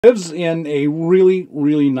Lives in a really,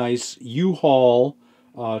 really nice U-Haul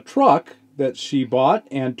truck that she bought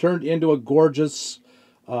and turned into a gorgeous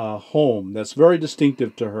home that's very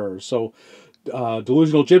distinctive to her. So,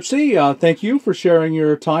 Delusional Gypsy, thank you for sharing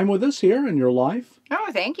your time with us here in your life. Oh,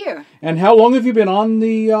 thank you. And how long have you been on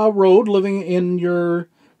the road living in your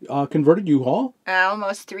converted U-Haul?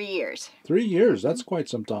 Almost 3 years. 3 years, that's quite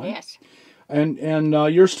some time. Yes. And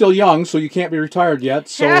you're still young, so you can't be retired yet.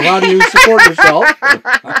 So how do you support yourself?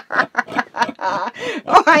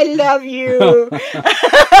 Oh, I love you.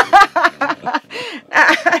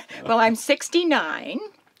 Well, I'm 69,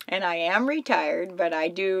 and I am retired, but I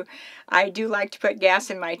do like to put gas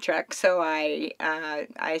in my truck. So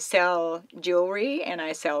I sell jewelry and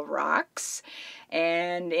I sell rocks,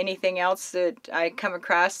 and anything else that I come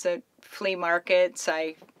across at flea markets.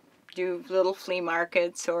 I do little flea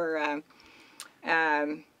markets or.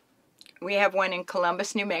 We have one in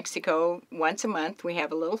Columbus, New Mexico. Once a month we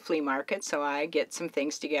have a little flea market, so I get some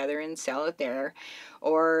things together and sell it there.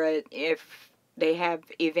 Or if they have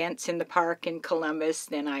events in the park in Columbus,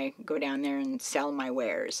 then I go down there and sell my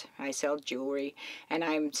wares. I sell jewelry, and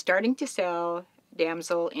I'm starting to sell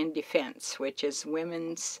Damsel in Defense, which is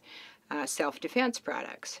women's self-defense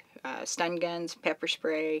products. Stun guns, pepper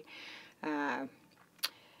spray.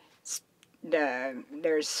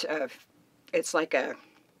 It's like a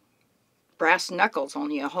brass knuckles,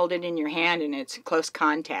 only you hold it in your hand, and it's a close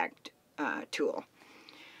contact tool.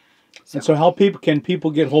 And so how can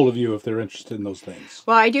people get hold of you if they're interested in those things?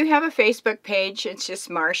 Well, I do have a Facebook page. It's just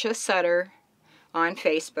Marcia Sutter on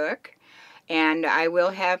Facebook. And I will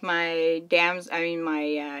have my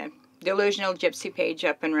Delusional Gypsy page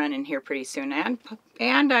up and running here pretty soon.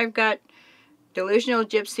 And I've got Delusional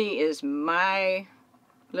Gypsy is my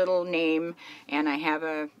little name, and I have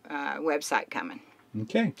a website coming.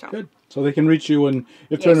 Okay, good. So they can reach you and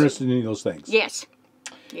if they're interested in any of those things. Yes.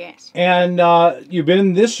 Yes. And you've been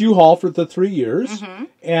in this U-Haul for the 3 years. Mm-hmm.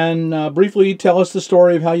 And briefly tell us the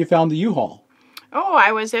story of how you found the U-Haul. Oh,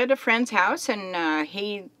 I was at a friend's house, and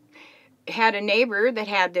he had a neighbor that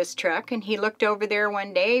had this truck, and he looked over there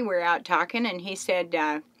one day. We were out talking, and he said,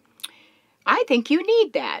 I think you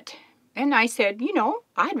need that. And I said,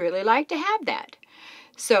 I'd really like to have that.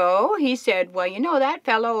 So he said, well, that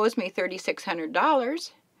fellow owes me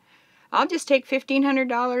 $3,600. I'll just take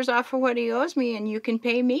 $1,500 off of what he owes me, and you can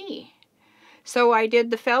pay me. So I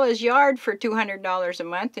did the fella's yard for $200 a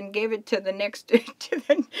month and gave it to the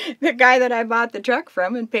the guy that I bought the truck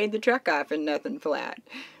from, and paid the truck off and nothing flat.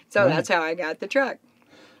 So That's how I got the truck.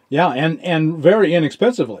 Yeah, and very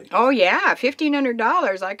inexpensively. Oh, yeah,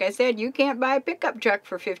 $1,500. Like I said, you can't buy a pickup truck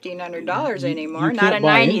for $1,500 anymore. Not a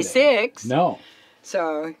 96. No.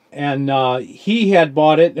 So. And he had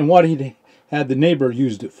bought it, and what he had the neighbor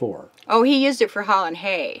used it for? Oh, he used it for hauling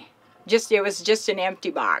hay. It was just an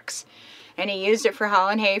empty box. And he used it for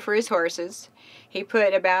hauling hay for his horses. He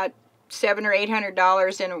put about $700 or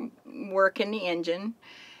 $800 in work in the engine,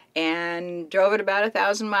 and drove it about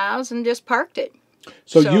 1,000 miles and just parked it.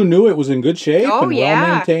 So you knew it was in good shape and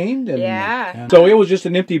well-maintained? And so it was just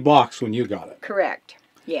an empty box when you got it? Correct.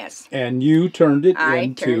 Yes. And you turned it I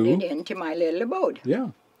turned it into my little abode. Yeah.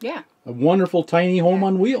 Yeah. A wonderful tiny home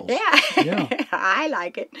on wheels. Yeah. Yeah. I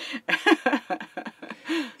like it.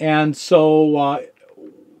 And so,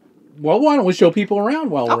 why don't we show people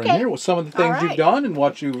around while we're in here with some of the things you've done and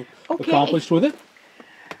what you've accomplished with it?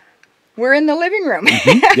 We're in the living room.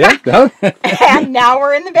 Yeah. And now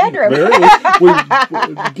we're in the bedroom. We're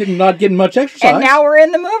not getting much exercise. And now we're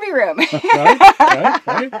in the movie room.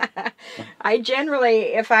 Right. I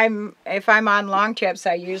generally, if I'm on long trips,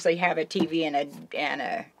 I usually have a TV and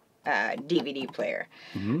a DVD player.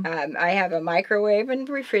 Mm-hmm. I have a microwave and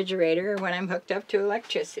refrigerator when I'm hooked up to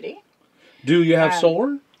electricity. Do you have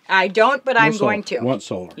solar? I don't, but I'm going to. You want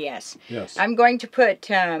solar? Yes. Yes. I'm going to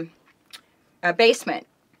put a basement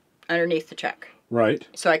underneath the truck. Right.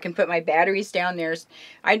 So I can put my batteries down there.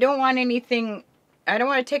 I don't want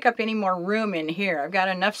to take up any more room in here. I've got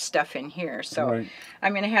enough stuff in here. So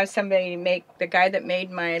I'm going to have somebody the guy that made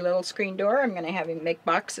my little screen door, I'm going to have him make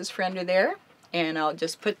boxes for under there. And I'll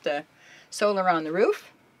just put the solar on the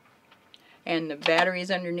roof and the batteries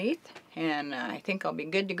underneath. And I think I'll be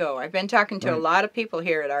good to go. I've been talking to a lot of people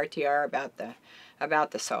here at RTR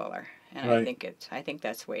about the solar. And I think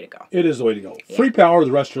that's the way to go. It is the way to go. Yeah. Free power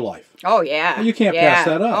the rest of your life. Oh, yeah. You can't pass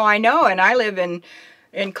that up. Oh, I know. And I live in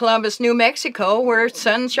Columbus, New Mexico, where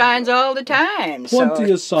sun shines all the time.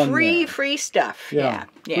 Plenty of sun free stuff. Yeah.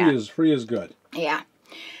 Free is good. Yeah.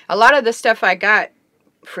 A lot of the stuff I got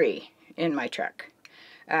free in my truck.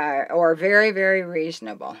 Or very, very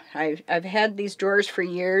reasonable. I've had these drawers for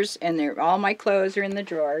years, and all my clothes are in the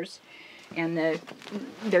drawers. and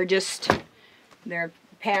their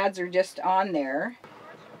pads are just on there.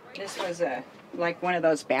 This was like one of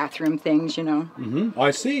those bathroom things, you know. Mm-hmm.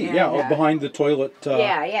 I see. And, yeah, behind the toilet.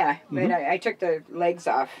 Yeah. But Mm-hmm. I took the legs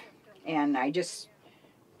off, and I just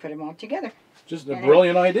put them all together. Just a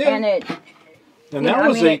brilliant idea. And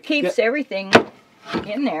it keeps everything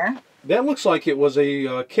in there. That looks like it was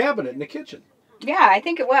a cabinet in the kitchen. Yeah, I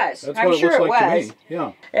think it was. That's I'm what sure it looks like was. to me.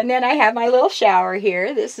 Yeah. And then I have my little shower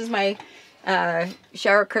here. This is my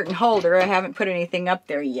shower curtain holder. I haven't put anything up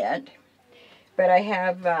there yet. But I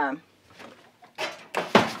have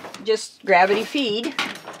just gravity feed.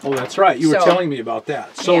 Oh, that's right. You were telling me about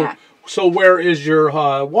that. So, yeah. So where is your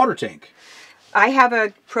water tank? I have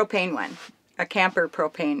a propane one, a camper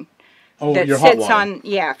propane. Oh, that your sits hot water. on,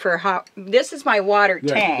 yeah, for hot. This is my water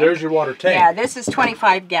tank. There's your water tank. Yeah, this is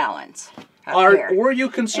 25 gallons. Were you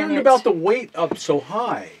concerned about the weight up so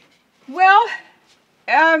high? Well,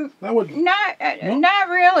 that would not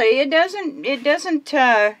really. It doesn't.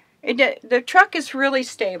 The truck is really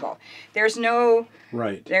stable. There's no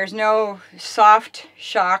soft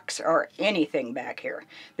shocks or anything back here.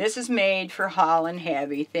 This is made for hauling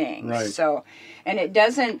heavy things. Right. So, and it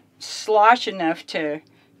doesn't slosh enough to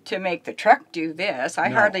make the truck do this. I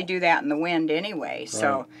hardly do that in the wind anyway.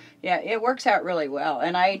 So, right. Yeah, it works out really well.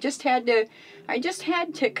 And I just had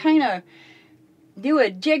to kind of do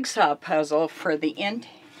a jigsaw puzzle for the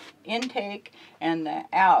intake and the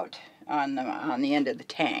out on the end of the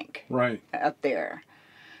tank. Right. Up there.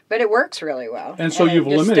 But it works really well. And so you've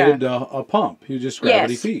eliminated a pump. You just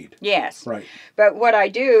gravity feed. Yes. Right. But what I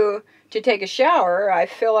do to take a shower, I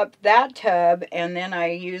fill up that tub and then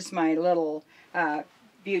I use my little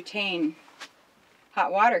butane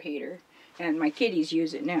hot water heater. And my kitties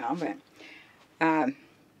use it now, but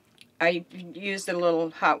I use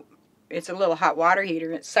it's a little hot water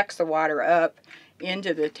heater. It sucks the water up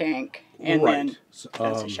into the tank and then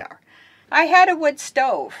that's a shower. I had a wood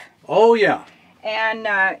stove. Oh, yeah. And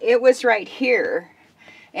it was right here.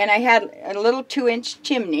 And I had a little 2-inch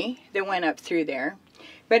chimney that went up through there.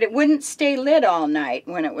 But it wouldn't stay lit all night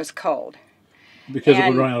when it was cold. Because it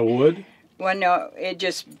would run out of wood? Well, no, it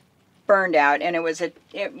just burned out. And it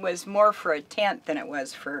was more for a tent than it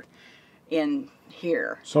was for in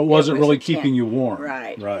here. So it wasn't really keeping you warm.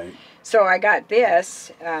 Right. Right. So I got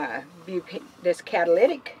this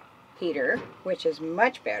catalytic heater, which is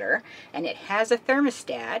much better. And it has a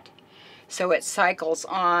thermostat. So it cycles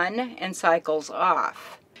on and cycles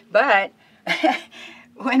off. But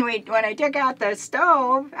when I took out the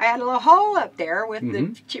stove, I had a little hole up there with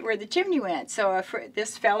where the chimney went. So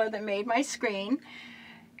this fellow that made my screen,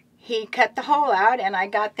 he cut the hole out, and I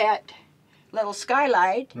got that little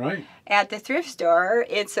skylight at the thrift store.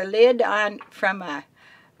 It's a lid from a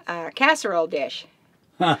casserole dish.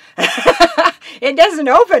 Huh. It doesn't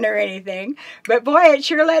open or anything, but boy, it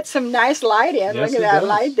sure lets some nice light in. Yes, look at that does.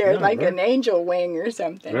 light there, like very, an angel wing or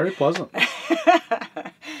something. Very pleasant.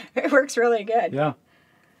 It works really good. Yeah.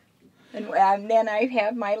 And then I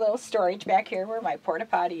have my little storage back here where my porta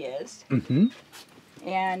potty is. Mm-hmm.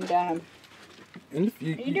 And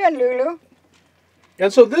you doing, Lulu?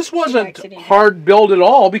 And so this wasn't hard built at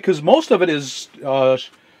all, because most of it is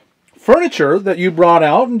furniture that you brought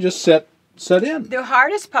out and just set in. The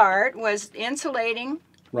hardest part was insulating.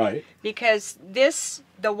 Right. Because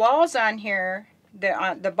the walls on here,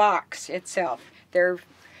 the box itself, they're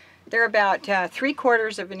about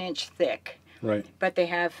 3/4 of an inch thick. Right. But they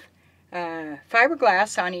have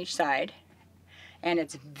fiberglass on each side, and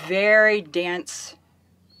it's very dense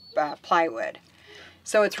plywood.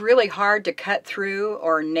 So it's really hard to cut through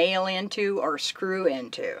or nail into or screw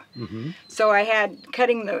into. Mm-hmm. So I had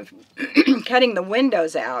cutting the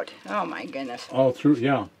windows out. Oh my goodness. Oh,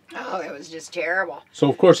 yeah. Oh, it was just terrible. So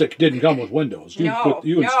of course it didn't come with windows. You installed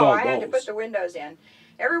I those. had to put the windows in.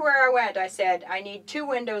 Everywhere I went, I said, I need 2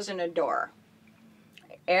 windows and a door.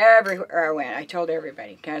 Everywhere I went, I told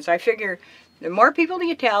everybody, because I figure the more people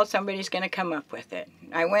you tell, somebody's going to come up with it.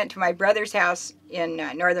 I went to my brother's house in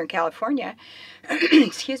Northern California,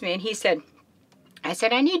 excuse me, and I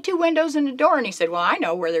said, I need 2 windows and a door. And he said, well, I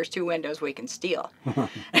know where there's 2 windows we can steal.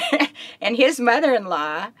 And his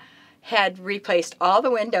mother-in-law had replaced all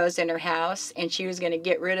the windows in her house, and she was going to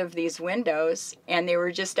get rid of these windows, and they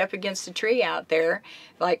were just up against a tree out there,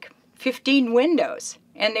 like 15 windows,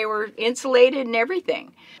 and they were insulated and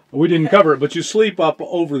everything. We didn't cover it, but you sleep up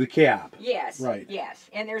over the cab. Yes. Right. Yes.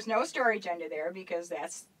 And there's no storage under there because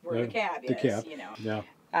that's where the cab is. The cab. You know. Yeah.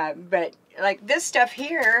 But like this stuff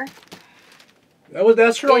here.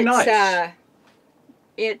 That's really nice.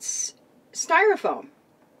 It's styrofoam.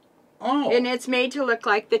 Oh. And it's made to look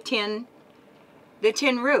like the tin The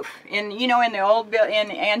tin roof in in the old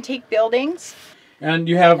in antique buildings. And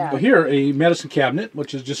you have here a medicine cabinet,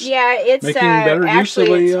 which is just it's making better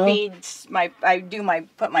actually use of the it's beads. I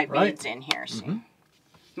put my right. beads in here. See?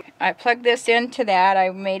 I plugged this into that.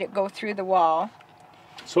 I made it go through the wall.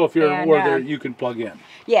 So if you're there, you can plug in.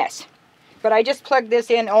 Yes, but I just plug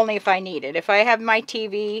this in only if I need it. If I have my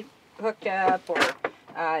TV hooked up or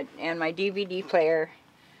and my DVD player,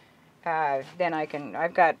 then I can.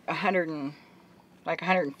 I've got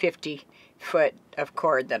 150 foot of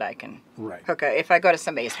cord that I can hook up. If I go to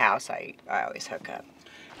somebody's house, I always hook up.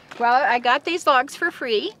 Well, I got these logs for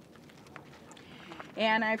free,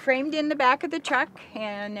 and I framed in the back of the truck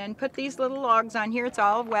and then put these little logs on here. It's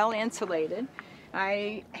all well insulated.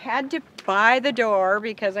 I had to buy the door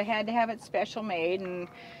because I had to have it special made, and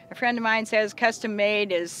a friend of mine says custom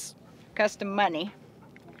made is custom money.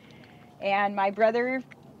 And my brother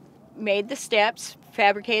made the steps,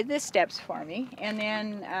 fabricated the steps for me, and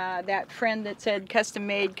then that friend that said custom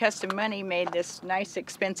made, custom money made this nice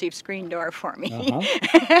expensive screen door for me.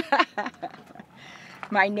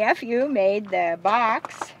 My nephew made the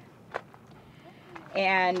box,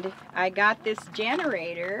 and I got this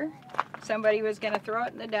generator. Somebody was going to throw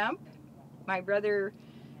it in the dump. My brother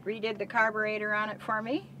redid the carburetor on it for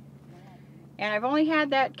me. And I've only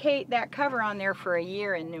had that cover on there for a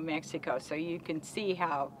year in New Mexico, so you can see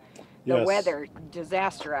how the weather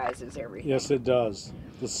disasterizes everything. Yes, it does.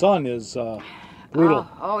 The sun is brutal.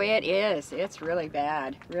 Oh, it is. It's really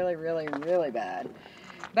bad. Really, really, really bad.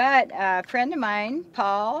 But a friend of mine,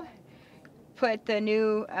 Paul, put the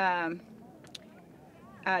new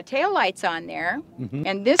tail lights on there,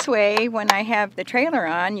 and this way when I have the trailer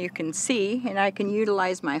on you can see, and I can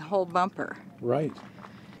utilize my whole bumper. Right.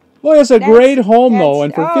 Well, it's a great home though,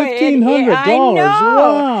 and for $1,500,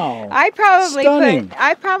 wow! I Stunning.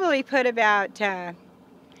 probably put about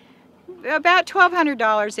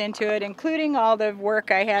 $1,200 into it, including all the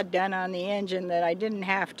work I had done on the engine that I didn't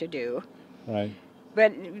have to do. Right.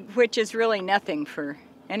 But which is really nothing for.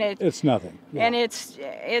 And it's nothing. Yeah. And it's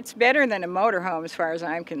better than a motorhome as far as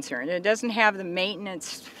I'm concerned. It doesn't have the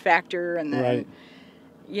maintenance factor and the,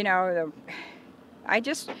 I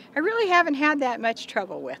really haven't had that much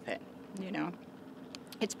trouble with it,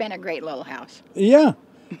 It's been a great little house. Yeah.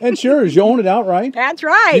 And sure, you own it outright. That's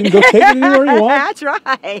right. You can go take it anywhere you want. That's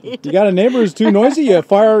right. You got a neighbor who's too noisy, you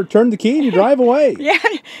turn the key and you drive away. Yeah.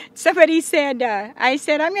 Somebody said, I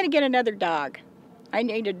said, I'm going to get another dog. I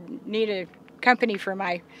need a company for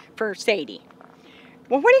Sadie.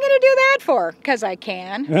 Well, what are you going to do that for? Because I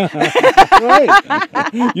can.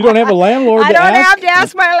 Right. You don't have a landlord to ask? I don't have to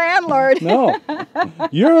ask my landlord. No.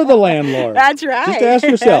 You're the landlord. That's right. Just ask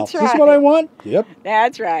yourself, is this what I want? Yep.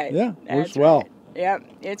 That's right. Yeah, works well. Yep,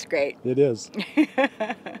 it's great. It is.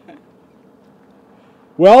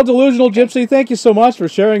 Well, Delusional Gypsy, thank you so much for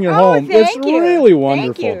sharing your home. It's really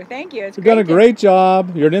wonderful. Thank you. You've done a great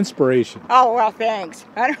job. You're an inspiration. Oh, well, thanks.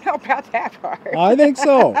 I don't know about that part. I think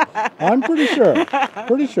so. I'm pretty sure.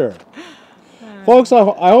 Folks,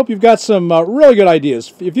 I hope you've got some really good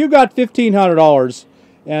ideas. If you've got $1,500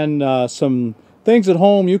 and some things at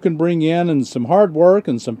home you can bring in and some hard work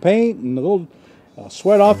and some paint and a little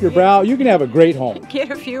sweat off your brow, you can have a great home.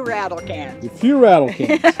 Get a few rattle cans.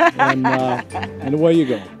 And away you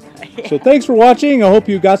go. So thanks for watching. I hope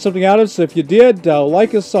you got something out of us. If you did,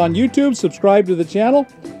 like us on YouTube, subscribe to the channel,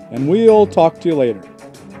 and we'll talk to you later.